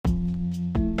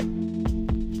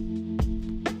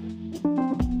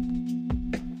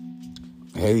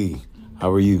Hey,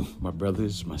 how are you? My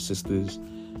brothers, my sisters,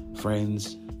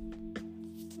 friends.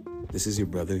 This is your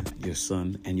brother, your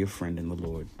son, and your friend in the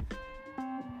Lord,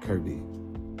 Kirby.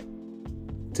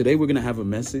 Today we're going to have a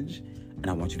message, and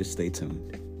I want you to stay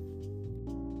tuned.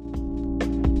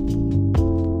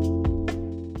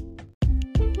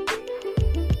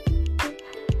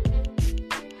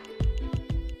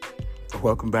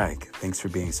 Welcome back. Thanks for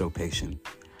being so patient.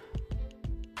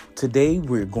 Today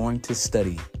we're going to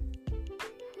study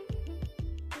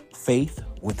faith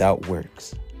without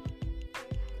works.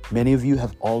 Many of you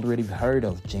have already heard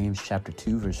of James chapter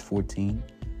 2, verse 14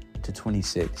 to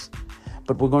 26,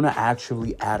 but we're going to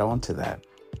actually add on to that.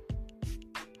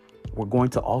 We're going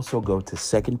to also go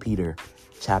to 2 Peter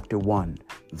chapter 1,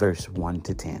 verse 1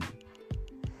 to 10.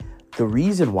 The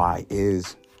reason why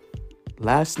is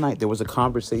last night there was a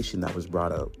conversation that was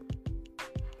brought up.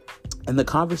 And the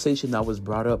conversation that was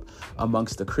brought up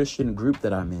amongst the Christian group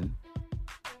that I'm in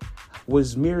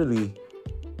was merely,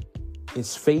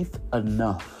 is faith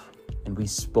enough? And we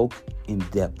spoke in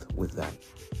depth with that.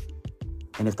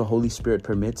 And if the Holy Spirit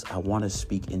permits, I want to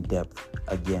speak in depth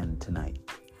again tonight.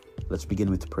 Let's begin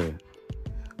with prayer.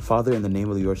 Father, in the name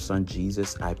of your Son,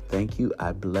 Jesus, I thank you.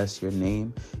 I bless your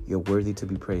name. You're worthy to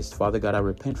be praised. Father God, I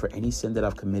repent for any sin that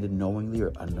I've committed knowingly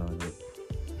or unknowingly.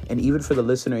 And even for the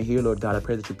listener here, Lord God, I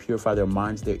pray that you purify their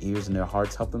minds, their ears, and their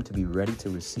hearts. Help them to be ready to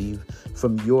receive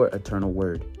from your eternal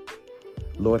word.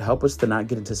 Lord, help us to not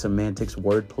get into semantics,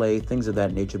 wordplay, things of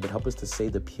that nature, but help us to say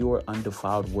the pure,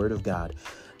 undefiled word of God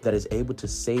that is able to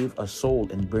save a soul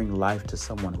and bring life to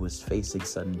someone who is facing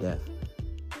sudden death.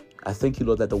 I thank you,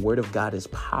 Lord, that the word of God is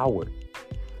power.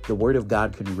 The word of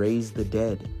God can raise the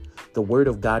dead. The word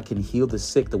of God can heal the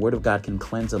sick. The word of God can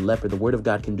cleanse a leper. The word of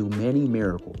God can do many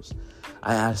miracles.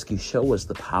 I ask you, show us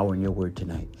the power in your word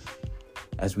tonight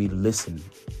as we listen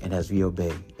and as we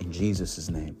obey. In Jesus'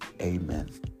 name, amen.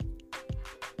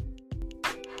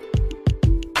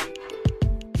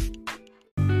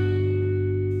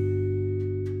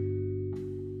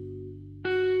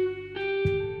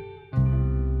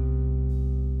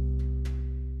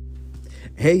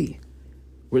 Hey,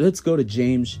 well, let's go to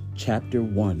James chapter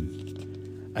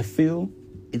 1. I feel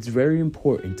it's very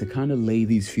important to kind of lay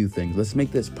these few things. Let's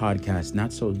make this podcast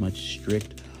not so much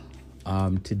strict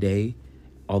today,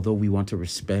 although we want to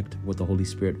respect what the Holy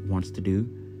Spirit wants to do.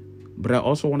 But I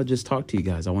also want to just talk to you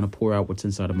guys. I want to pour out what's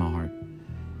inside of my heart.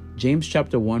 James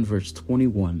chapter 1, verse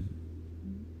 21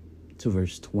 to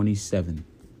verse 27.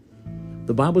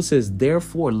 The Bible says,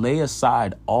 therefore lay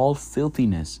aside all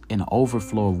filthiness and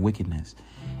overflow of wickedness,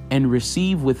 and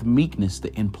receive with meekness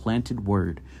the implanted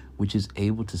word, which is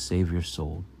able to save your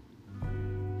soul.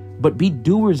 But be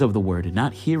doers of the word, and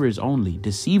not hearers only,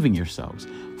 deceiving yourselves.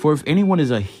 For if anyone is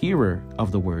a hearer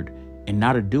of the word and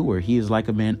not a doer, he is like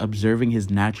a man observing his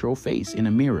natural face in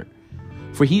a mirror.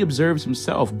 For he observes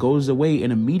himself, goes away,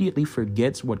 and immediately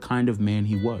forgets what kind of man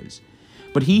he was.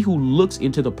 But he who looks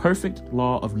into the perfect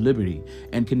law of liberty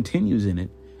and continues in it,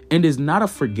 and is not a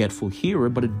forgetful hearer,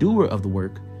 but a doer of the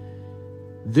work,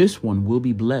 this one will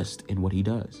be blessed in what he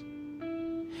does.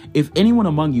 If anyone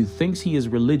among you thinks he is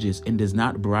religious and does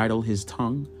not bridle his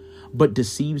tongue, but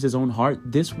deceives his own heart,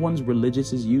 this one's religion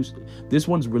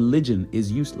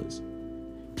is useless.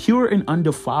 Pure and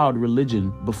undefiled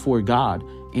religion before God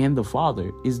and the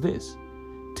Father is this: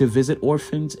 to visit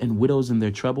orphans and widows in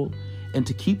their trouble, and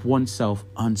to keep oneself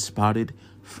unspotted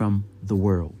from the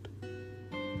world.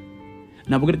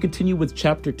 Now we're going to continue with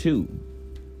chapter 2,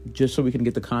 just so we can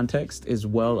get the context as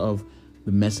well of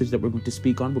the message that we're going to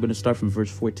speak on. We're going to start from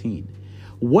verse 14.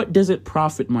 What does it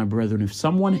profit, my brethren, if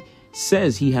someone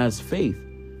says he has faith,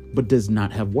 but does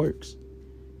not have works?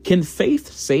 Can faith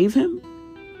save him?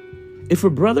 If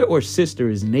a brother or sister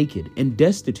is naked and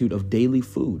destitute of daily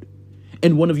food,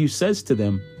 and one of you says to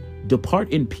them,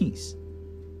 depart in peace,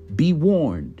 be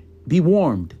warmed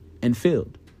and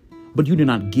filled, but you do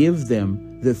not give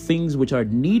them the things which are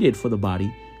needed for the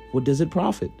body, what does it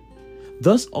profit?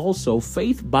 Thus also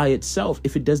faith by itself,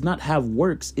 if it does not have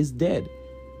works, is dead.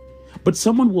 But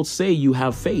someone will say, you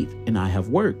have faith and I have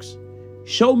works.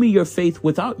 Show me your faith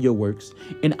without your works,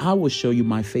 and I will show you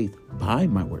my faith by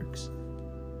my works.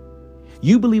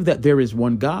 You believe that there is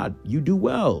one God. You do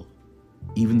well.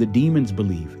 Even the demons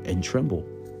believe and tremble.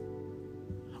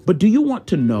 But do you want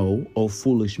to know, O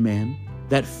foolish man,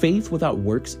 that faith without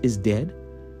works is dead?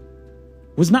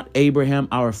 Was not Abraham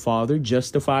our father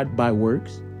justified by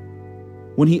works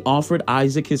when he offered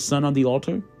Isaac his son on the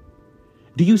altar?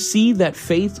 Do you see that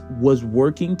faith was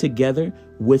working together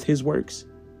with his works?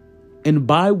 And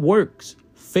by works,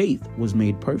 faith was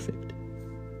made perfect.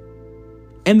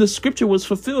 And the scripture was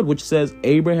fulfilled, which says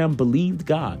Abraham believed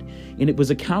God, and it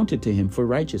was accounted to him for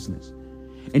righteousness.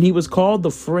 And he was called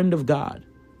the friend of God.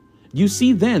 You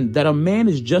see then that a man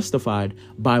is justified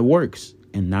by works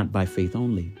and not by faith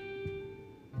only.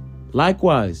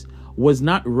 Likewise, was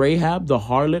not Rahab the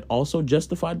harlot also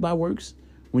justified by works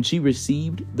when she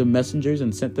received the messengers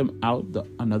and sent them out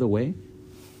another way?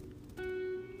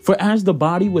 For as the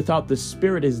body without the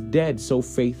spirit is dead, so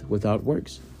faith without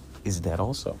works is dead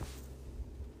also.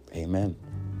 Amen.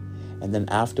 And then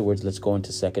afterwards, let's go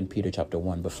into 2 Peter chapter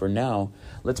 1. But for now,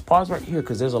 let's pause right here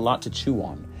because there's a lot to chew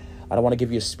on. I don't want to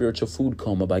give you a spiritual food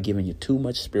coma by giving you too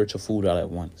much spiritual food all at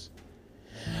once.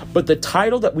 But the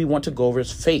title that we want to go over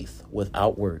is Faith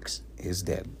Without Works is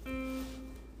Dead.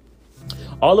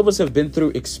 All of us have been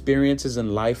through experiences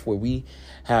in life where we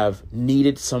have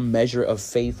needed some measure of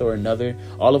faith or another.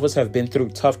 All of us have been through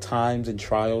tough times and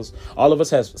trials. All of us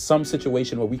have some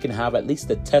situation where we can have at least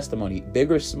a testimony,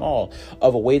 big or small,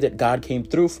 of a way that God came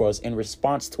through for us in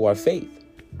response to our faith.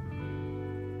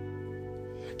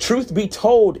 Truth be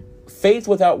told, faith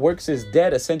without works is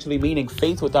dead, essentially meaning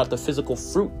faith without the physical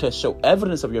fruit to show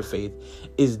evidence of your faith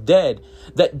is dead.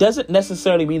 That doesn't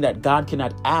necessarily mean that God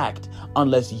cannot act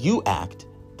unless you act.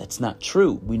 That's not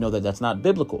true. We know that that's not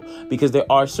biblical because there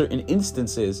are certain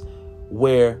instances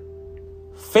where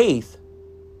faith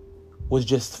was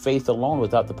just faith alone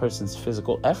without the person's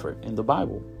physical effort in the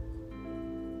Bible.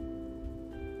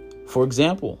 For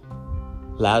example,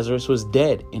 Lazarus was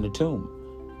dead in a tomb.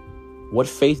 What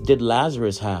faith did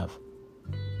Lazarus have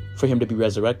for him to be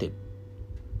resurrected?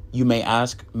 You may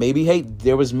ask, maybe, hey,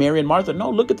 there was Mary and Martha.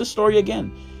 No, look at the story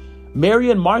again.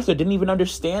 Mary and Martha didn't even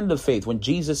understand the faith. When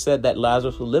Jesus said that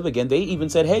Lazarus will live again, they even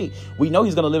said, hey, we know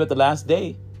he's going to live at the last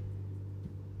day.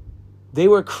 They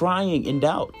were crying in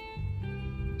doubt.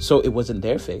 So it wasn't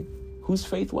their faith. Whose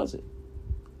faith was it?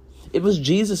 It was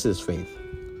Jesus's faith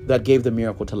that gave the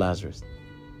miracle to Lazarus,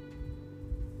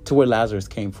 to where Lazarus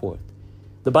came forth.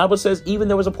 The Bible says even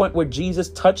there was a point where Jesus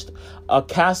touched a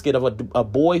casket of a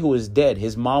boy who was dead.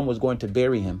 His mom was going to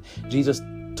bury him. Jesus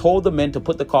told the men to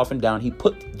put the coffin down.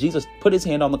 Jesus put his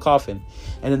hand on the coffin,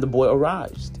 and then the boy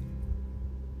arose.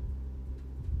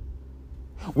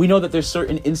 We know that there's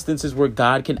certain instances where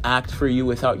God can act for you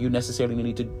without you necessarily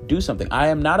needing to do something. I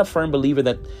am not a firm believer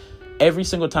that every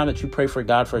single time that you pray for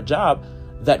God for a job,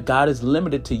 that God is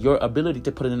limited to your ability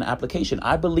to put in an application.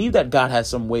 I believe that God has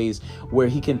some ways where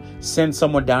he can send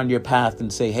someone down your path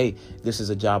and say, hey, this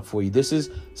is a job for you. This is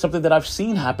something that I've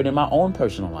seen happen in my own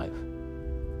personal life.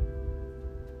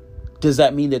 Does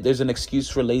that mean that there's an excuse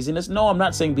for laziness? No, I'm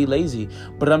not saying be lazy,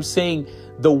 but I'm saying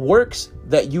the works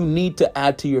that you need to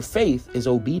add to your faith is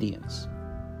obedience.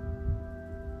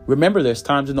 Remember, there's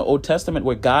times in the Old Testament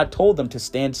where God told them to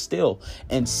stand still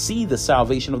and see the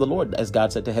salvation of the Lord, as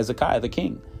God said to Hezekiah, the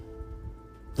king.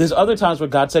 There's other times where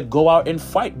God said, go out and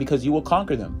fight because you will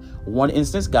conquer them. One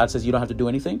instance, God says you don't have to do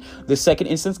anything. The second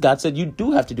instance, God said you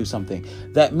do have to do something.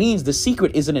 That means the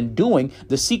secret isn't in doing.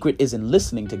 The secret is in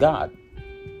listening to God.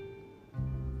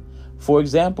 For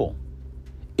example,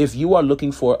 if you are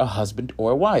looking for a husband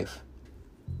or a wife,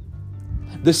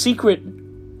 the secret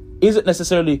isn't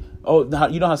necessarily,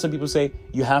 you know how some people say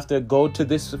you have to go to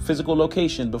this physical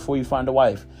location before you find a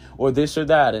wife or this or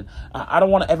that. And I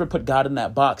don't want to ever put God in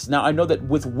that box. Now, I know that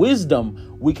with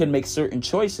wisdom, we can make certain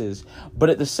choices, but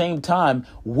at the same time,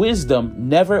 wisdom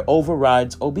never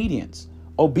overrides obedience.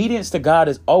 Obedience to God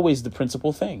is always the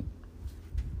principal thing.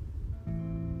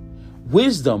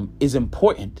 Wisdom is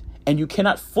important, and you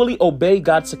cannot fully obey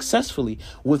God successfully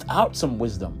without some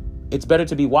wisdom. It's better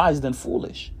to be wise than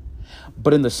foolish.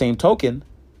 But in the same token,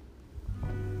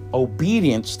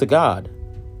 obedience to God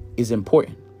is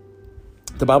important.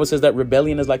 The Bible says that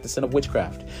rebellion is like the sin of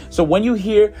witchcraft. So when you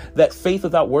hear that faith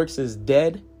without works is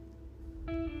dead,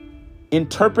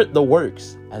 interpret the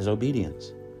works as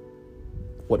obedience.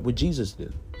 What would Jesus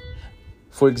do?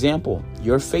 For example,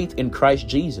 your faith in Christ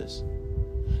Jesus.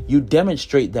 You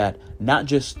demonstrate that not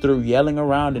just through yelling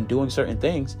around and doing certain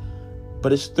things,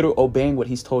 but it's through obeying what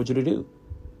he's told you to do.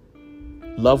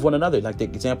 Love one another, like the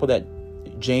example that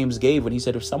James gave when he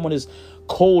said, if someone is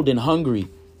cold and hungry,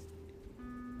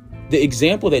 the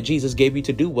example that Jesus gave you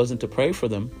to do wasn't to pray for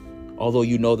them, although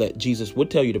you know that Jesus would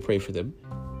tell you to pray for them.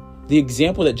 The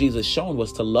example that Jesus shown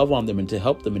was to love on them and to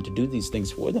help them and to do these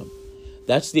things for them.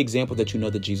 That's the example that you know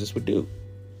that Jesus would do.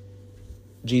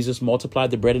 Jesus multiplied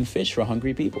the bread and fish for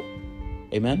hungry people.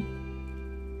 Amen.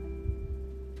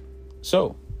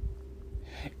 So,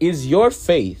 is your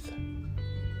faith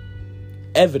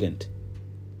evident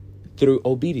through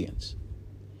obedience?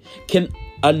 Can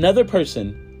another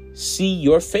person see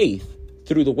your faith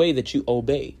through the way that you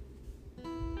obey?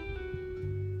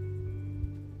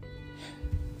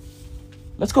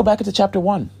 Let's go back into chapter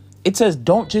 1. It says,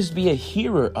 don't just be a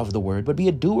hearer of the word, but be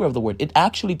a doer of the word. It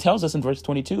actually tells us in verse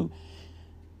 22,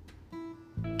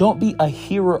 don't be a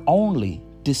hearer only,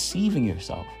 deceiving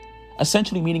yourself.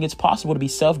 Essentially meaning it's possible to be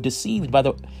self-deceived by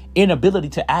the inability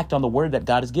to act on the word that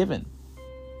God has given.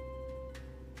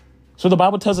 So the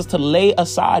Bible tells us to lay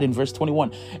aside in verse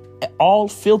 21, all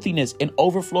filthiness and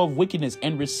overflow of wickedness,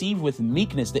 and receive with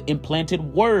meekness the implanted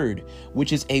word,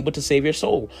 which is able to save your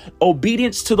soul.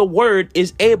 Obedience to the word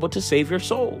is able to save your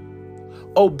soul.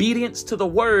 Obedience to the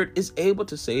word is able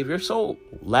to save your soul.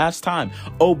 Last time,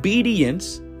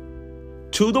 obedience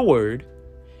to the word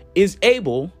is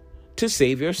able to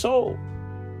save your soul.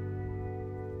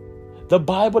 The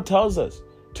Bible tells us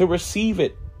to receive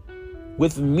it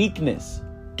with meekness.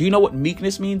 Do you know what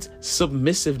meekness means?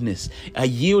 Submissiveness, a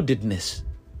yieldedness.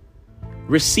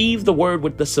 Receive the word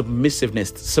with the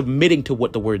submissiveness, submitting to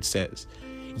what the word says,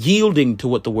 yielding to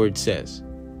what the word says.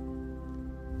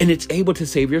 And it's able to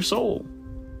save your soul.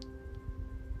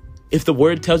 If the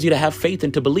word tells you to have faith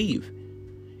and to believe,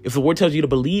 if the word tells you to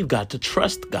believe God, to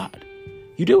trust God,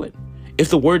 you do it. If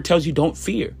the word tells you don't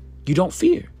fear, you don't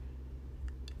fear.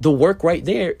 The work right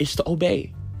there is to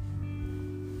obey.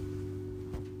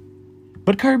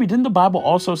 But Kirby, didn't the Bible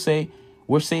also say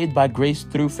we're saved by grace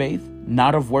through faith,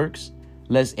 not of works,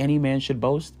 lest any man should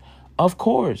boast? Of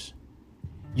course.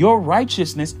 Your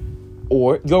righteousness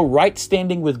or your right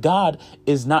standing with God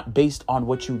is not based on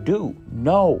what you do.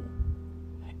 No,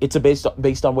 it's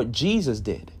based on what Jesus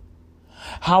did.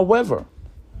 However,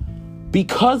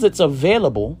 because it's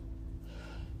available,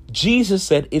 Jesus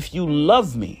said, if you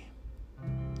love me,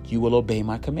 you will obey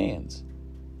my commands.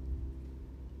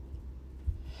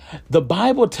 The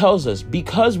Bible tells us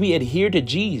because we adhere to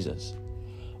Jesus,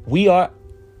 we are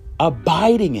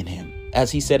abiding in him. As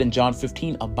he said in John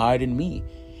 15, abide in me.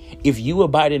 If you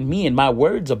abide in me and my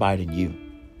words abide in you,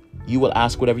 you will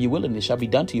ask whatever you will and it shall be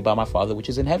done to you by my Father which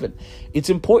is in heaven. It's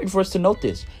important for us to note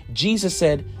this. Jesus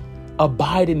said,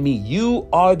 abide in me. You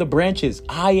are the branches.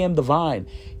 I am the vine.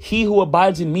 He who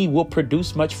abides in me will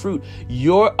produce much fruit.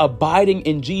 Your abiding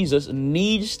in Jesus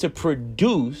needs to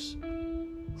produce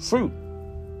fruit.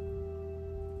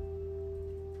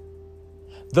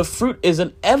 The fruit is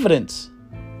an evidence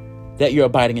that you're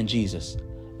abiding in Jesus,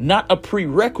 not a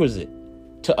prerequisite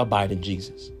to abide in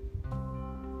Jesus.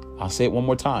 I'll say it one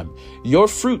more time. Your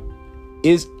fruit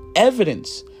is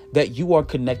evidence that you are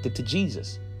connected to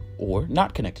Jesus or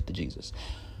not connected to Jesus.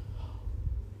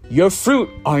 Your fruit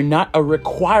are not a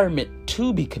requirement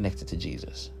to be connected to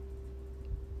Jesus,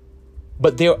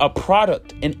 but they're a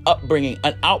product, an upbringing,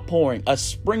 an outpouring, a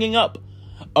springing up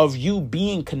of you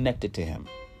being connected to him.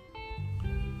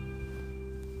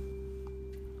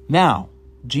 Now,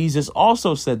 Jesus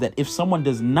also said that if someone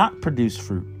does not produce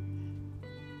fruit,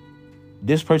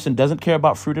 this person doesn't care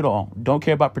about fruit at all, don't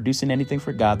care about producing anything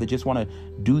for God. They just want to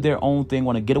do their own thing,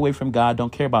 want to get away from God,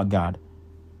 don't care about God.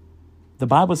 The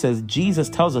Bible says, Jesus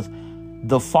tells us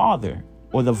the Father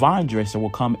or the vine dresser will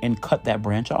come and cut that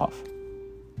branch off.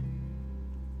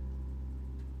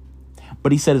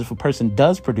 But he said if a person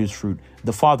does produce fruit,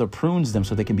 the Father prunes them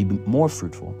so they can be more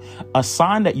fruitful. A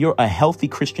sign that you're a healthy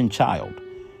Christian child.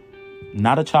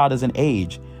 Not a child as an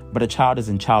age, but a child as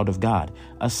a child of God.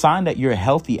 A sign that you're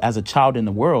healthy as a child in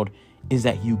the world is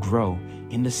that you grow.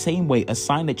 In the same way, a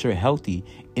sign that you're healthy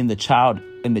in the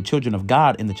children of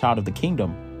God, in the child of the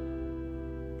kingdom,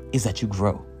 is that you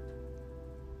grow.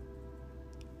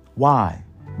 Why?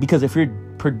 Because if you're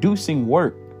producing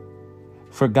work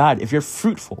for God, if you're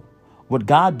fruitful, what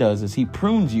God does is he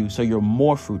prunes you so you're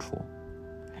more fruitful.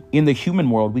 In the human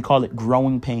world, we call it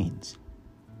growing pains.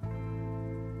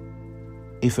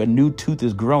 If a new tooth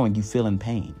is growing, you feel in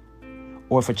pain.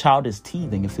 Or if a child is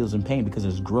teething, it feels in pain because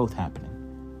there's growth happening.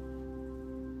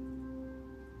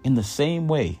 In the same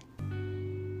way,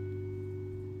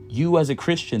 you as a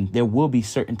Christian, there will be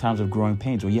certain times of growing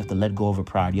pains where you have to let go of a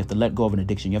pride. You have to let go of an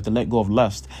addiction. You have to let go of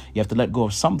lust. You have to let go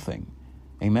of something.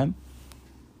 Amen.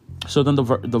 So then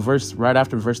the verse right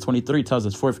after verse 23 tells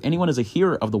us, for if anyone is a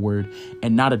hearer of the word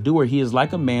and not a doer, he is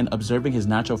like a man observing his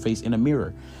natural face in a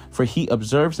mirror. For he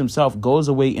observes himself, goes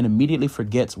away, and immediately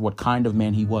forgets what kind of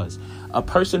man he was. A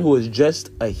person who is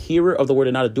just a hearer of the word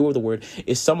and not a doer of the word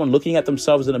is someone looking at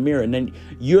themselves in a mirror. And then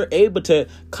you're able to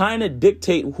kind of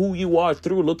dictate who you are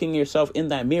through looking at yourself in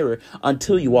that mirror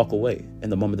until you walk away.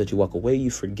 And the moment that you walk away, you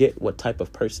forget what type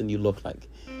of person you look like.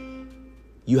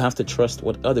 You have to trust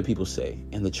what other people say.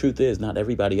 And the truth is, not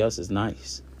everybody else is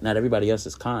nice. Not everybody else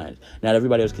is kind. Not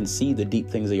everybody else can see the deep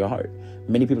things of your heart.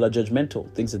 Many people are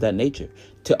judgmental, things of that nature.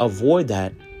 To avoid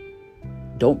that,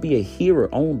 don't be a hearer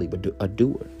only, but a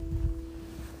doer.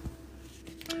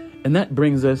 And that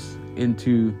brings us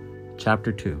into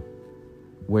chapter 2,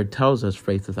 where it tells us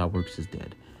faith without works is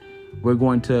dead. We're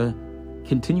going to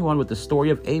continue on with the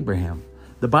story of Abraham.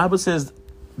 The Bible says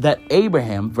that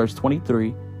Abraham, verse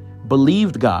 23,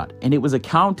 believed God, and it was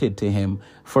accounted to him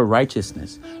for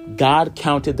righteousness. God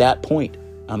counted that point.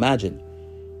 Imagine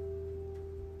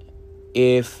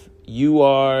if you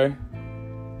are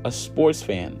a sports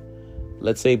fan,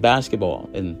 let's say basketball,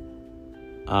 and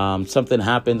something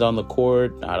happens on the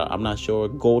court. I'm not sure.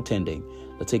 Goaltending.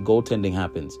 Let's say goaltending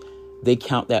happens. They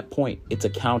count that point. It's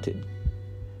accounted.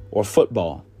 Or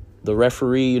football. The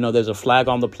referee, there's a flag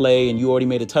on the play and you already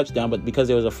made a touchdown, but because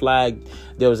there was a flag,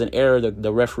 there was an error.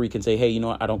 The referee can say, hey,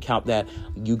 I don't count that.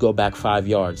 You go back 5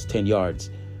 yards, 10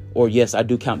 yards. Or yes, I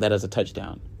do count that as a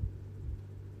touchdown.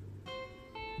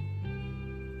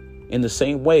 In the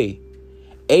same way,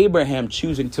 Abraham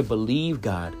choosing to believe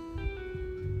God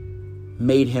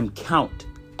made him count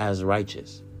as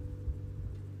righteous.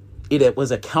 It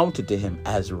was accounted to him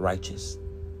as righteous.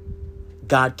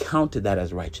 God counted that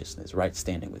as righteousness, right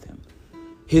standing with him.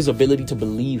 His ability to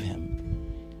believe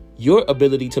him. Your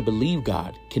ability to believe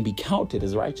God can be counted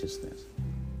as righteousness.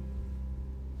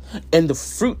 And the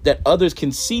fruit that others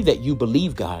can see that you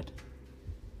believe God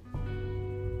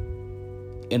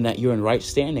and that you're in right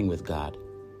standing with God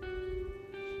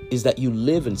is that you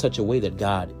live in such a way that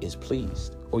God is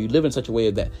pleased. Or you live in such a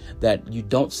way that you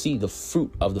don't see the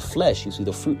fruit of the flesh, you see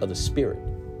the fruit of the Spirit.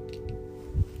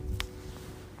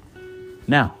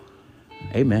 Now,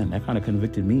 amen, that kind of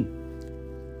convicted me.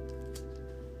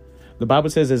 The Bible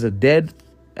says as a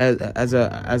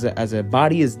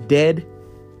body is dead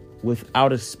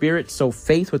without a spirit, so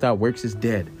faith without works is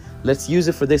dead. Let's use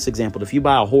it for this example. If you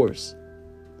buy a horse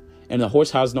and the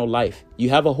horse has no life, you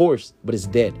have a horse, but it's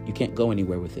dead. You can't go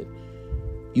anywhere with it.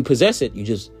 You possess it, you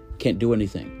just can't do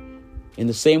anything. In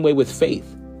the same way with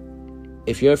faith,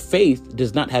 if your faith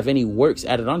does not have any works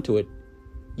added onto it,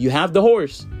 you have the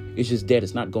horse, it's just dead.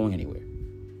 It's not going anywhere.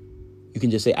 You can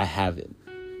just say, I have it.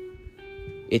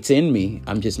 It's in me.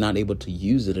 I'm just not able to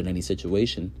use it in any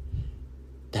situation.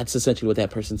 That's essentially what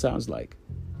that person sounds like.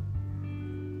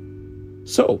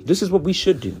 So this is what we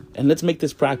should do. And let's make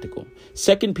this practical.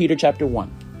 2 Peter chapter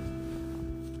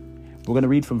 1. We're going to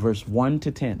read from verse 1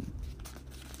 to 10.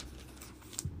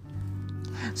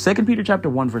 2 Peter chapter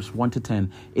 1, verse 1 to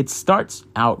 10. It starts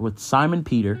out with Simon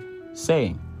Peter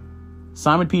saying,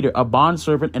 Simon Peter, a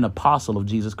bondservant and apostle of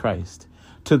Jesus Christ,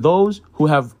 to those who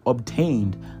have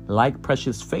obtained like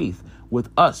precious faith with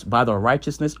us by the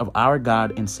righteousness of our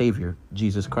God and Savior,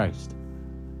 Jesus Christ.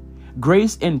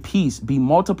 Grace and peace be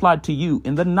multiplied to you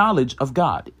in the knowledge of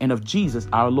God and of Jesus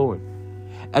our Lord,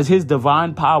 as his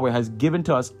divine power has given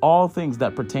to us all things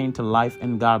that pertain to life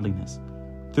and godliness,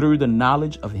 through the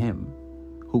knowledge of him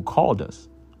who called us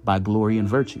by glory and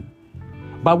virtue,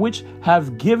 by which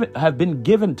have been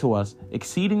given to us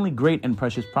exceedingly great and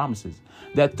precious promises,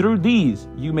 that through these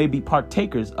you may be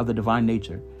partakers of the divine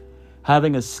nature,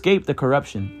 having escaped the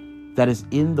corruption that is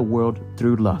in the world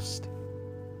through lust.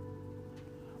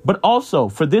 But also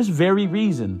for this very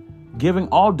reason, giving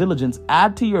all diligence,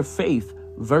 add to your faith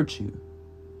virtue,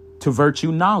 to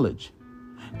virtue knowledge,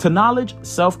 to knowledge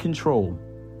self-control,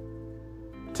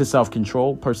 to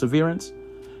self-control perseverance,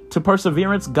 to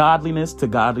perseverance godliness, to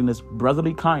godliness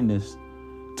brotherly kindness,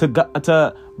 to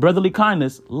brotherly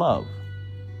kindness love.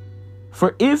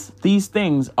 For if these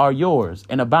things are yours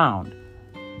and abound,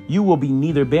 you will be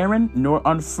neither barren nor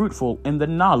unfruitful in the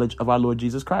knowledge of our Lord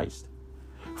Jesus Christ.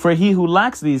 For he who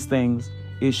lacks these things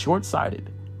is short-sighted,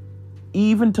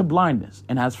 even to blindness,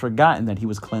 and has forgotten that he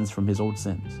was cleansed from his old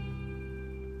sins.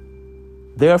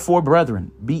 Therefore,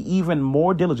 brethren, be even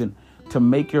more diligent to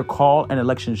make your call and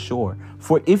election sure.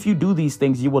 For if you do these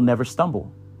things, you will never stumble.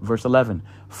 Verse 11,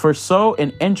 for so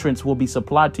an entrance will be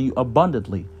supplied to you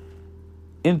abundantly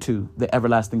into the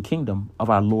everlasting kingdom of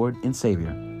our Lord and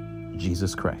Savior,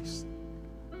 Jesus Christ.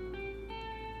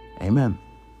 Amen.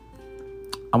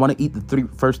 I want to eat the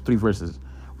first three verses.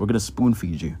 We're going to spoon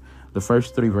feed you. The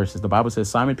first 3 verses. The Bible says,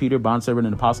 Simon Peter, bondservant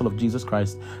and apostle of Jesus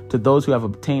Christ, to those who have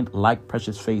obtained like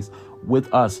precious faith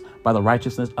with us by the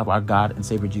righteousness of our God and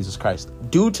Savior Jesus Christ.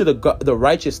 Due to the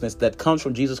righteousness that comes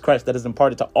from Jesus Christ that is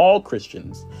imparted to all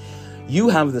Christians, you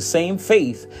have the same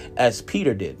faith as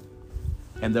Peter did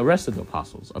and the rest of the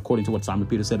apostles, according to what Simon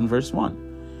Peter said in verse 1.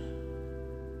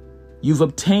 You've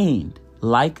obtained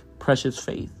like precious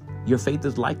faith. Your faith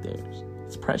is like theirs.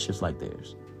 It's precious like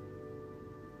theirs.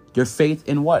 Your faith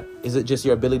in what? Is it just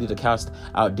your ability to cast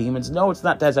out demons? No, it's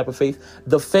not that type of faith.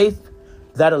 The faith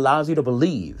that allows you to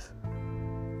believe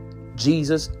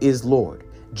Jesus is Lord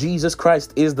Jesus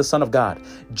Christ is the Son of God.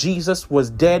 Jesus was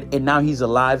dead and now he's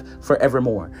alive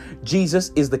forevermore.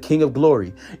 Jesus is the King of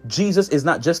glory. Jesus is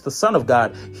not just the Son of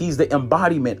God. He's the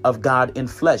embodiment of God in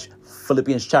flesh.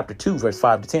 Philippians chapter 2, verse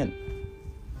 5 to 10.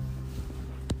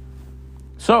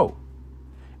 So,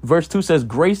 verse 2 says,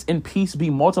 grace and peace be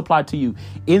multiplied to you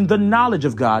in the knowledge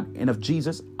of God and of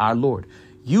Jesus our Lord.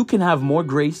 You can have more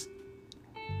grace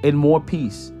and more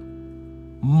peace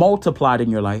multiplied in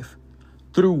your life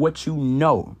through what you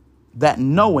know. That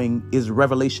knowing is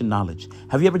revelation knowledge.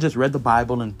 Have you ever just read the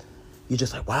Bible and you're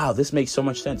just like, wow, this makes so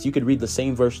much sense? You could read the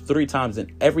same verse 3 times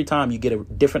and every time you get a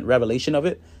different revelation of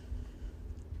it.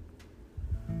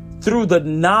 Through the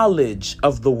knowledge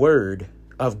of the word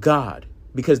of God.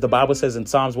 Because the Bible says in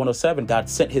Psalms 107, God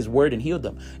sent his word and healed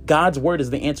them. God's word is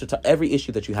the answer to every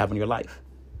issue that you have in your life.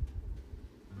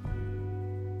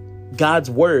 God's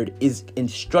word is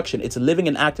instruction. It's living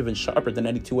and active and sharper than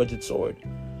any two-edged sword.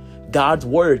 God's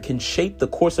word can shape the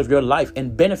course of your life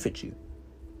and benefit you.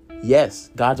 Yes,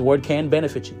 God's word can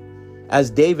benefit you. As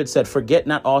David said, forget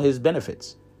not all his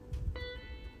benefits.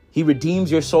 He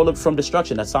redeems your soul from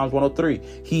destruction. That's Psalms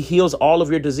 103. He heals all of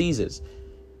your diseases.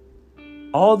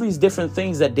 All these different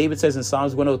things that David says in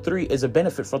Psalms 103 is a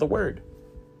benefit for the word.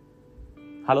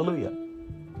 Hallelujah.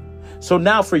 So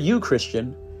now for you,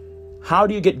 Christian, how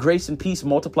do you get grace and peace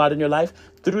multiplied in your life?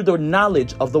 Through the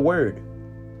knowledge of the word.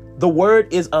 The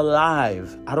word is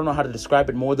alive. I don't know how to describe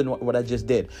it more than what I just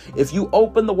did. If you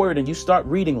open the word and you start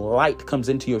reading, light comes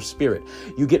into your spirit.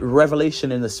 You get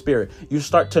revelation in the spirit. You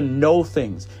start to know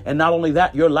things. And not only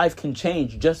that, your life can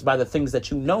change just by the things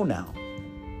that you know now.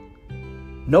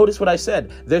 Notice what I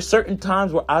said. There's certain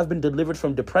times where I've been delivered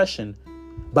from depression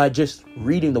by just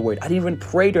reading the word. I didn't even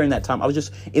pray during that time. I was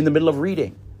just in the middle of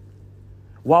reading.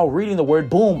 While reading the word,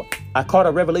 boom, I caught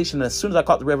a revelation. And as soon as I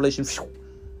caught the revelation,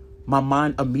 my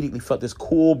mind immediately felt this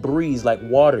cool breeze like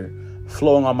water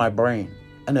flowing on my brain.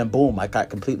 And then boom, I got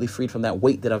completely freed from that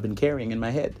weight that I've been carrying in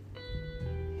my head.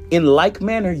 In like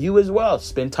manner, you as well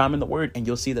spend time in the word and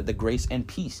you'll see that the grace and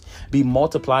peace be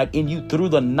multiplied in you through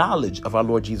the knowledge of our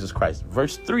Lord Jesus Christ.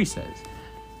 Verse 3 says,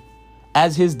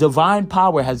 as his divine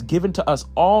power has given to us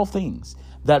all things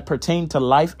that pertain to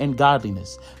life and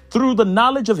godliness through the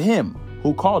knowledge of him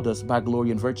who called us by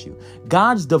glory and virtue.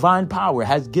 God's divine power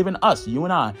has given us, you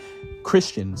and I,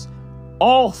 Christians,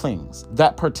 all things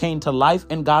that pertain to life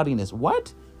and godliness.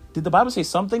 What? Did the Bible say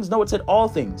some things? No, it said all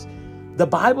things. The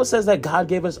Bible says that God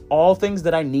gave us all things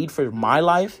that I need for my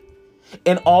life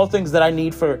and all things that I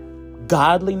need for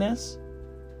godliness.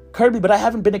 Kirby, but I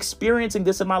haven't been experiencing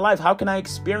this in my life. How can I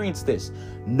experience this?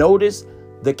 Notice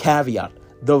the caveat.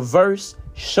 The verse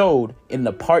showed in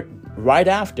the part right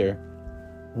after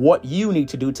what you need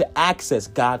to do to access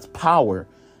God's power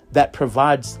that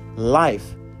provides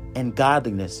life and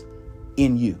godliness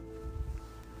in you.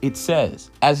 It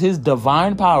says, as his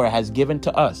divine power has given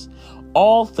to us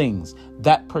all things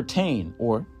that pertain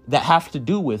or that have to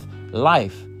do with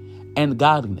life and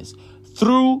godliness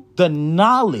through the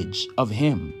knowledge of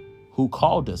him who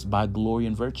called us by glory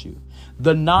and virtue.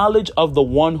 The knowledge of the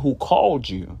one who called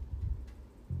you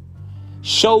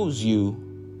shows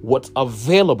you what's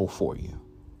available for you.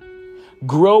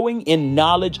 Growing in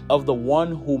knowledge of the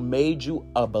one who made you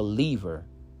a believer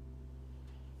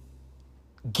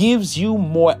gives you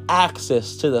more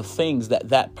access to the things that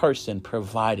that person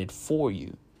provided for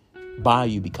you by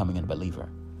you becoming a believer.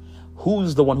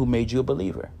 Who's the one who made you a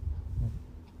believer?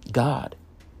 God.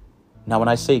 Now, when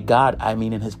I say God, I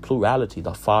mean in his plurality,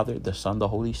 the Father, the Son, the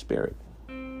Holy Spirit.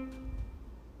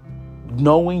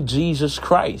 Knowing Jesus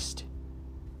Christ.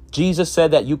 Jesus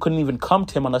said that you couldn't even come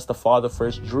to him unless the Father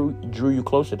first drew you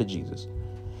closer to Jesus.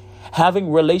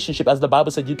 Having relationship, as the Bible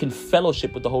said, you can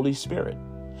fellowship with the Holy Spirit.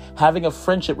 Having a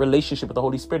friendship relationship with the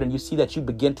Holy Spirit, and you see that you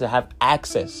begin to have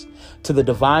access to the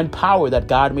divine power that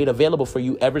God made available for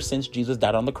you ever since Jesus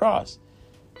died on the cross.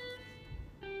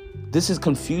 This is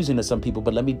confusing to some people,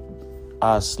 but let me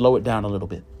slow it down a little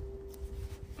bit.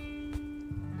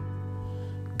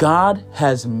 God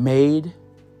has made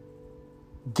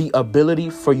the ability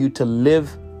for you to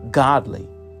live godly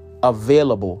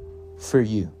available for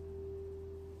you.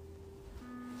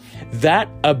 That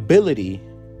ability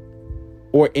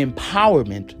or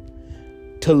empowerment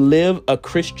to live a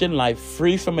Christian life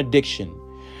free from addiction,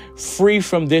 free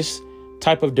from this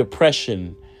type of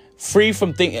depression, free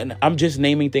from things. And I'm just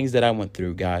naming things that I went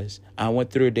through, guys. I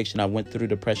went through addiction. I went through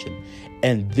depression.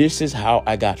 And this is how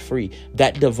I got free.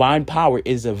 That divine power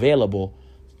is available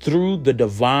through the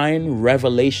divine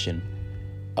revelation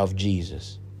of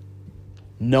Jesus.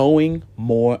 Knowing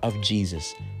more of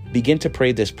Jesus. Begin to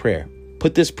pray this prayer.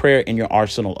 Put this prayer in your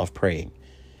arsenal of praying.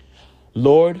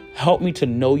 Lord, help me to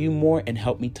know you more and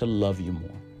help me to love you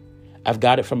more. I've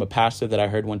got it from a pastor that I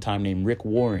heard one time named Rick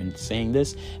Warren saying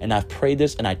this, and I've prayed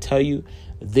this, and I tell you,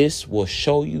 this will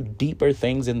show you deeper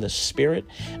things in the spirit.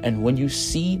 And when you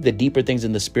see the deeper things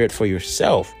in the spirit for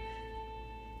yourself,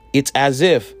 it's as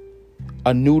if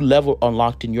a new level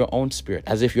unlocked in your own spirit,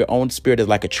 as if your own spirit is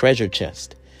like a treasure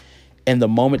chest. And the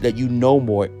moment that you know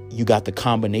more, you got the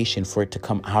combination for it to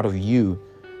come out of you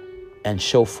and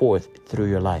show forth through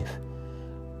your life.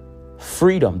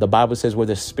 Freedom. The Bible says where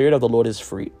the Spirit of the Lord is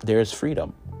free, there is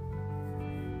freedom.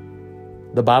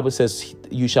 The Bible says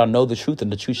you shall know the truth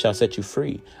and the truth shall set you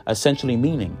free. Essentially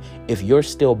meaning if you're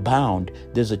still bound,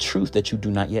 there's a truth that you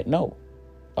do not yet know,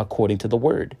 according to the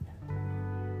word.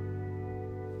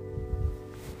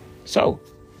 So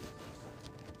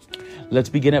let's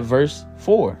begin at verse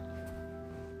 4.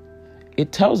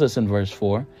 It tells us in verse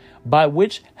 4, by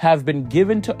which have been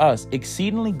given to us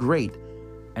exceedingly great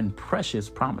and precious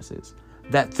promises,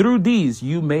 that through these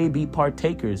you may be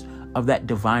partakers of that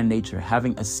divine nature,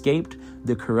 having escaped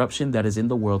the corruption that is in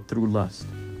the world through lust.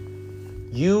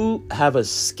 You have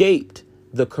escaped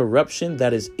the corruption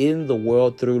that is in the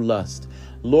world through lust.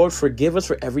 Lord, forgive us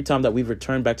for every time that we've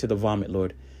returned back to the vomit,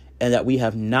 Lord, and that we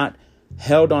have not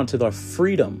held on to the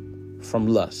freedom from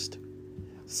lust,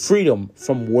 freedom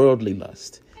from worldly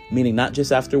lust, meaning not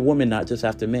just after women, not just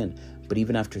after men, but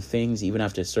even after things, even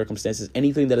after circumstances,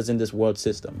 anything that is in this world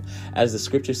system. As the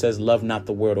scripture says, love not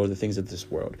the world or the things of this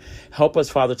world. Help us,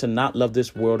 Father, to not love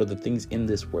this world or the things in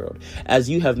this world, as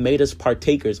you have made us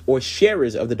partakers or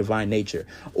sharers of the divine nature.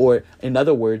 Or in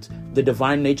other words, the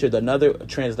divine nature, another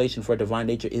translation for divine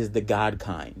nature is the God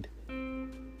kind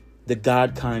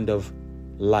of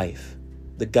life,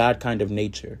 the God kind of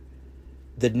nature,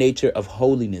 the nature of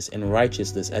holiness and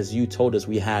righteousness, as you told us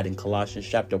we had in Colossians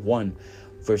chapter 1,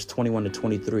 verse 21 to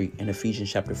 23, and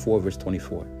Ephesians chapter 4, verse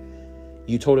 24.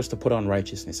 You told us to put on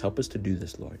righteousness. Help us to do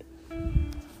this, Lord.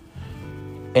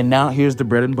 And now here's the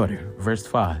bread and butter, verse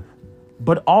 5.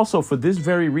 But also for this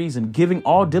very reason, giving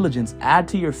all diligence, add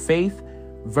to your faith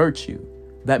virtue.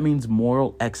 That means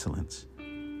moral excellence.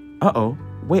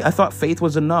 Wait, I thought faith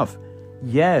was enough.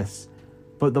 Yes,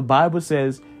 but the Bible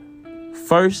says,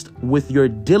 first with your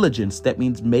diligence, that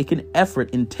means make an effort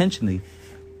intentionally,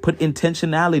 put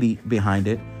intentionality behind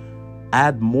it,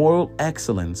 add moral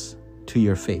excellence to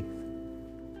your faith.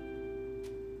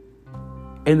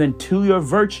 And then to your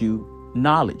virtue,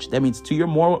 knowledge. That means to your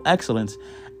moral excellence,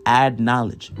 add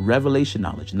knowledge, revelation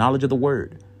knowledge, knowledge of the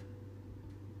word.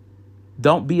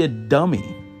 Don't be a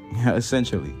dummy,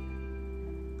 essentially.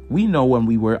 We know when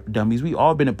we were dummies. We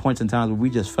all been at points in times where we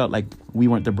just felt like we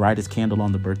weren't the brightest candle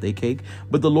on the birthday cake.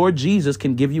 But the Lord Jesus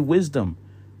can give you wisdom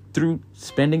through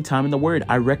spending time in the word.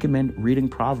 I recommend reading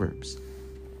Proverbs.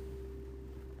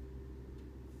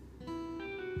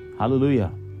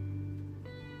 Hallelujah.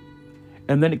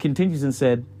 And then it continues and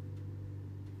said,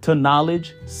 to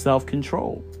knowledge,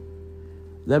 self-control.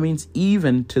 That means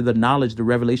even to the knowledge, the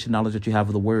revelation knowledge that you have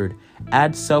of the word,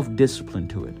 add self-discipline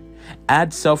to it.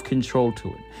 Add self-control to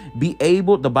it. Be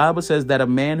able, the Bible says that a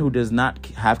man who does not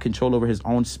have control over his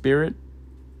own spirit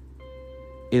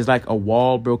is like a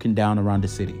wall broken down around a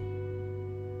city.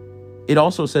 It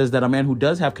also says that a man who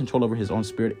does have control over his own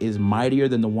spirit is mightier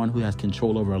than the one who has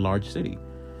control over a large city.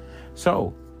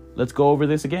 So let's go over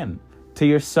this again. To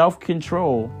your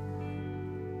self-control,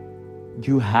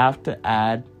 you have to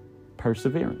add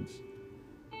perseverance.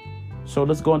 So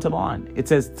let's go into the line. It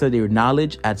says to your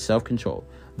knowledge, add self-control.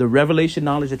 The revelation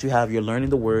knowledge that you have, you're learning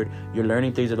the word, you're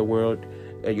learning things of the world.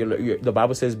 The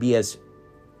Bible says be as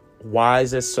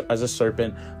wise as a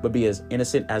serpent, but be as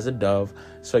innocent as a dove.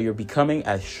 So you're becoming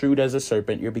as shrewd as a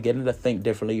serpent. You're beginning to think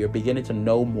differently. You're beginning to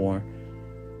know more.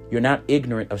 You're not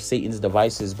ignorant of Satan's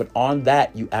devices, but on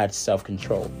that you add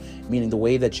self-control, meaning the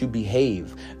way that you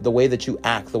behave, the way that you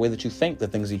act, the way that you think, the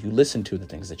things that you listen to, the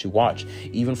things that you watch.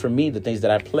 Even for me, the things that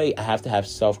I play, I have to have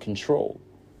self-control.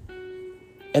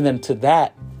 And then to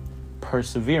that,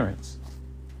 perseverance.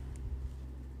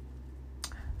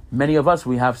 Many of us,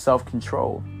 we have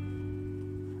self-control,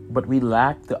 but we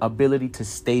lack the ability to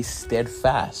stay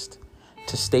steadfast,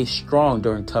 to stay strong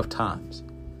during tough times,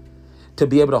 to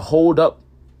be able to hold up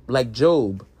like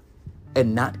Job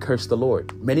and not curse the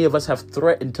Lord. Many of us have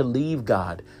threatened to leave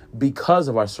God because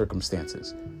of our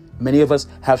circumstances. Many of us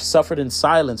have suffered in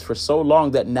silence for so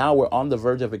long that now we're on the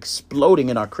verge of exploding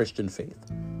in our Christian faith.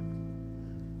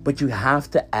 But you have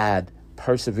to add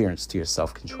perseverance to your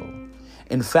self-control.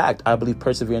 In fact, I believe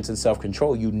perseverance and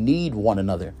self-control, you need one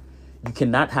another. You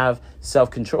cannot have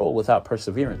self-control without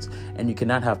perseverance, and you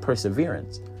cannot have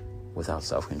perseverance without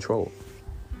self-control.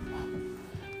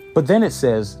 But then it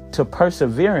says to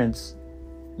perseverance,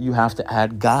 you have to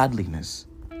add godliness.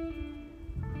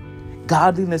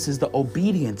 Godliness is the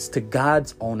obedience to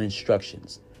God's own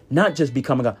instructions, not just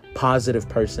becoming a positive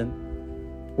person.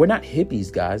 We're not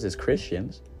hippies, guys, as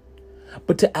Christians,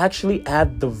 but to actually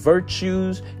add the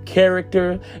virtues,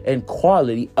 character, and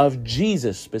quality of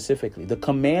Jesus specifically, the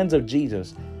commands of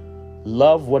Jesus.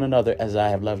 Love one another as I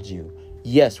have loved you.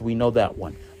 Yes, we know that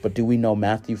one. But do we know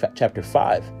Matthew chapter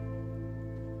 5,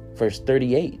 verse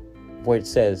 38, where it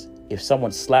says, if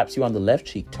someone slaps you on the left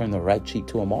cheek, turn the right cheek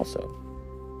to him also.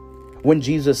 When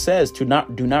Jesus says do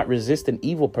not resist an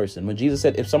evil person. When Jesus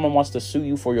said, if someone wants to sue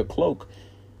you for your cloak,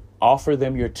 offer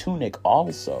them your tunic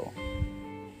also.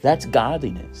 That's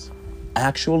godliness.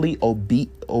 Actually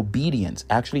obedience.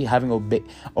 Actually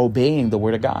obeying the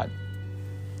word of God.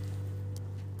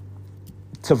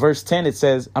 To verse 7, it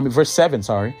says,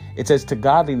 to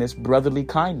godliness, brotherly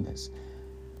kindness.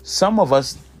 Some of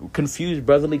us confuse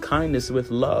brotherly kindness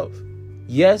with love.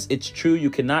 Yes, it's true.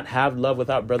 You cannot have love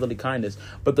without brotherly kindness.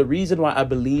 But the reason why I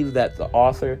believe that the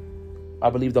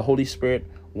Holy Spirit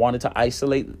wanted to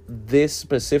isolate this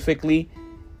specifically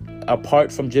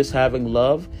apart from just having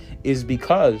love is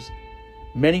because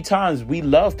many times we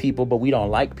love people, but we don't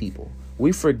like people.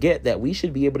 We forget that we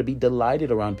should be able to be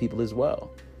delighted around people as well.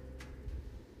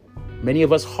 Many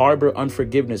of us harbor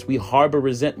unforgiveness. We harbor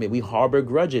resentment. We harbor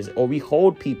grudges, or we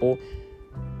hold people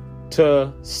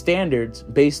to standards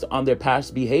based on their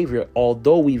past behavior.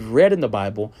 Although we've read in the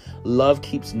Bible, love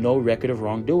keeps no record of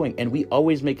wrongdoing. And we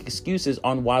always make excuses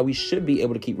on why we should be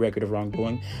able to keep record of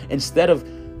wrongdoing instead of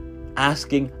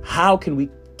asking, how can we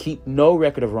keep no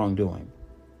record of wrongdoing?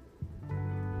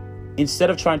 Instead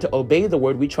of trying to obey the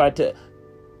word, we try to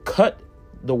cut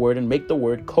the word and make the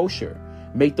word kosher,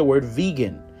 make the word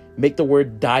vegan, make the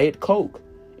word Diet Coke,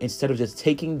 instead of just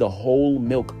taking the whole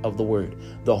milk of the word,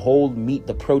 the whole meat,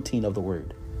 the protein of the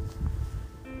word.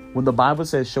 When the Bible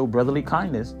says show brotherly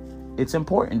kindness, it's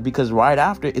important because right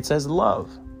after it says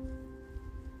love.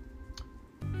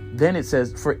 Then it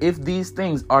says, for if these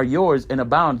things are yours and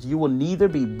abound, you will neither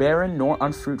be barren nor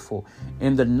unfruitful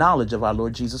in the knowledge of our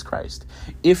Lord Jesus Christ.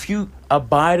 If you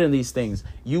abide in these things,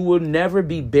 you will never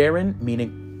be barren,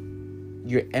 meaning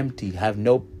you're empty, have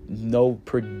not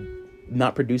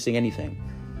producing anything.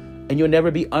 And you'll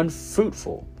never be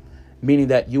unfruitful, meaning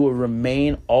that you will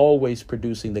remain always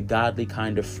producing the godly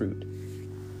kind of fruit.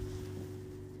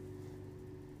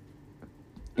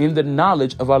 In the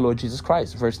knowledge of our Lord Jesus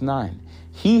Christ, verse 9.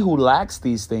 He who lacks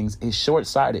these things is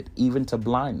short-sighted, even to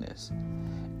blindness.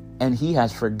 And he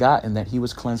has forgotten that he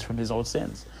was cleansed from his old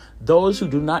sins. Those who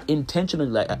do not intentionally,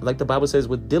 like the Bible says,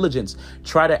 with diligence,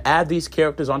 try to add these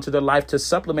characters onto their life to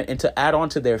supplement and to add on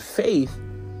to their faith.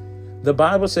 The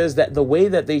Bible says that the way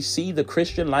that they see the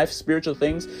Christian life, spiritual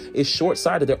things, is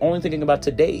short-sighted. They're only thinking about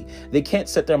today. They can't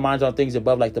set their minds on things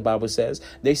above, like the Bible says.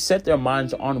 They set their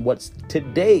minds on what's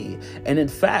today. And in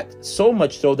fact, so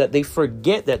much so that they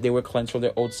forget that they were cleansed from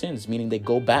their old sins, meaning they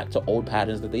go back to old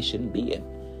patterns that they shouldn't be in.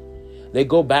 They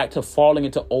go back to falling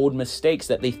into old mistakes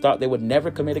that they thought they would never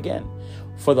commit again,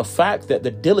 for the fact that the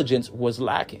diligence was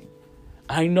lacking.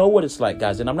 I know what it's like,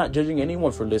 guys, and I'm not judging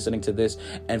anyone for listening to this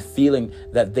and feeling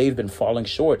that they've been falling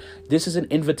short. This is an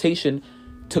invitation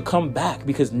to come back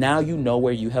because now you know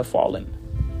where you have fallen.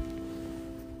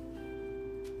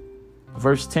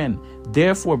 Verse 10,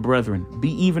 therefore, brethren,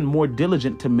 be even more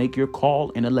diligent to make your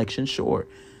call and election sure.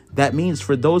 That means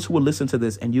for those who will listen to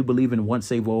this and you believe in once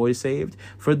saved, always saved,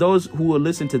 for those who will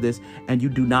listen to this and you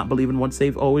do not believe in once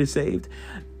saved, always saved,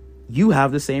 you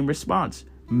have the same response.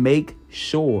 Make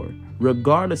sure,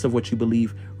 regardless of what you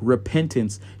believe,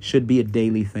 repentance should be a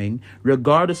daily thing.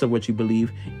 Regardless of what you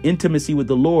believe, intimacy with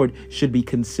the Lord should be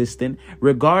consistent.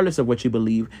 Regardless of what you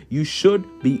believe, you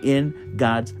should be in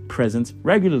God's presence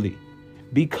regularly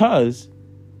because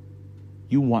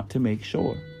you want to make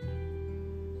sure.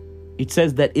 It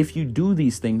says that if you do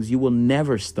these things, you will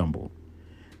never stumble.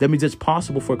 That means it's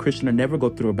possible for a Christian to never go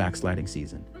through a backsliding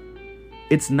season.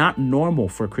 It's not normal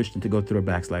for a Christian to go through a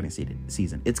backsliding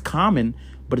season. It's common,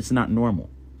 but it's not normal.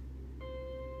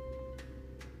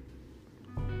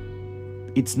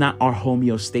 It's not our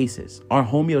homeostasis. Our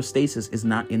homeostasis is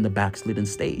not in the backslidden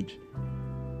stage.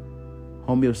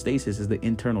 Homeostasis is the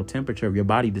internal temperature of your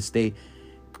body to stay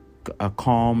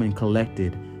calm and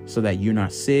collected so that you're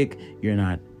not sick, you're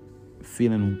not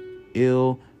feeling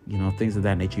ill, things of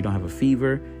that nature. You don't have a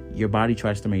fever. Your body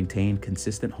tries to maintain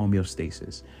consistent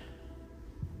homeostasis.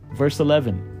 Verse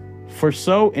 11, for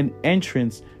so an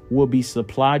entrance will be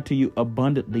supplied to you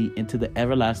abundantly into the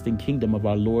everlasting kingdom of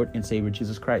our Lord and Savior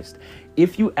Jesus Christ.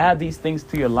 If you add these things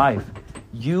to your life,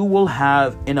 you will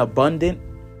have an abundant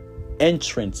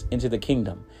entrance into the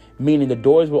kingdom, meaning the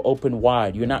doors will open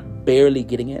wide. You're not barely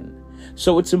getting in.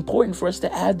 So it's important for us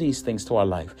to add these things to our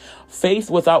life. Faith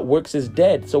without works is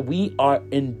dead. So we are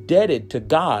indebted to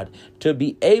God to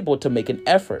be able to make an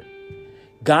effort.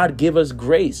 God give us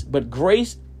grace, but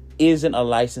grace isn't a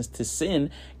license to sin.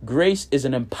 Grace is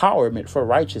an empowerment for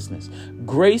righteousness.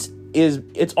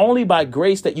 It's only by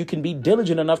grace that you can be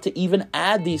diligent enough to even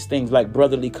add these things like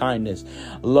brotherly kindness,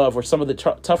 love, or some of the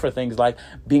tougher things like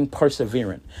being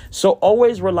perseverant. So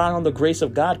always rely on the grace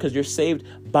of God because you're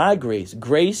saved by grace.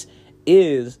 Grace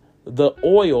is the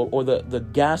oil or the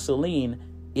gasoline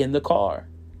in the car.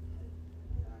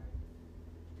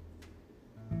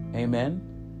 Amen.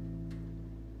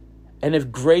 And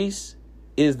if grace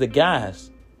is the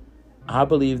gas, I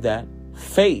believe that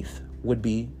faith would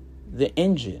be the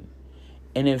engine.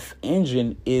 And if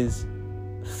engine is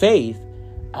faith,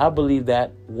 I believe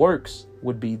that works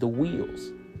would be the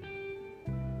wheels.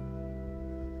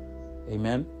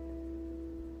 Amen.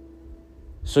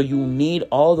 So you need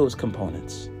all those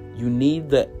components. You need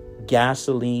the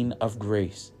gasoline of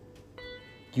grace.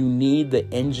 You need the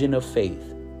engine of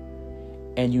faith.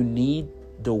 And you need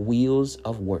the wheels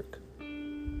of work.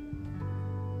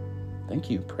 Thank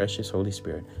you, precious Holy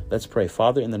Spirit. Let's pray.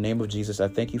 Father, in the name of Jesus, I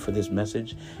thank you for this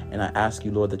message. And I ask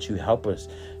you, Lord, that you help us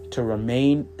to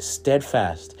remain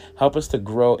steadfast. Help us to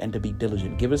grow and to be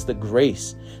diligent. Give us the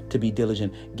grace to be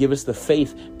diligent. Give us the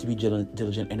faith to be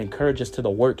diligent, and encourage us to the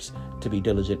works to be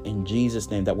diligent in Jesus'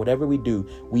 name, that whatever we do,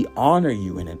 we honor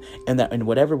you in it. And that in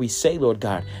whatever we say, Lord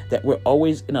God, that we're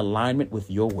always in alignment with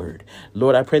your word.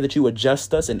 Lord, I pray that you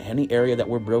adjust us in any area that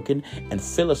we're broken and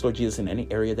fill us, Lord Jesus, in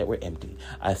any area that we're empty.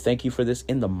 I thank you for this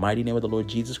in the mighty name of the Lord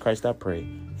Jesus Christ, I pray.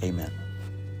 Amen.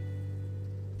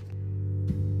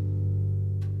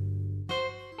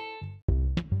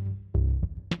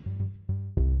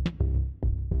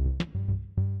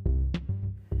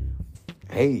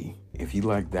 Hey, if you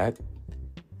like that,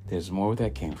 there's more where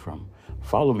that came from.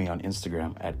 Follow me on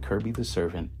Instagram at Kirby the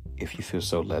Servant if you feel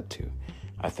so led to.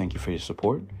 I thank you for your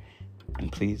support,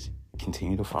 and please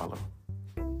continue to follow.